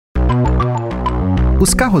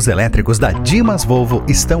Os carros elétricos da Dimas Volvo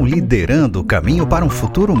estão liderando o caminho para um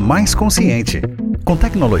futuro mais consciente. Com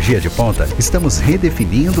tecnologia de ponta, estamos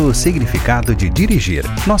redefinindo o significado de dirigir.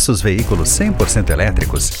 Nossos veículos 100%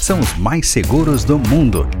 elétricos são os mais seguros do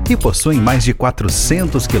mundo e possuem mais de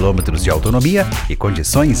 400 km de autonomia e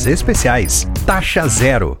condições especiais. Taxa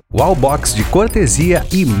zero, wallbox de cortesia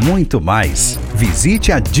e muito mais.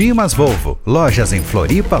 Visite a Dimas Volvo, lojas em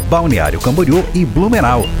Floripa, Balneário Camboriú e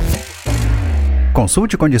Blumenau.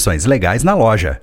 Consulte condições legais na loja.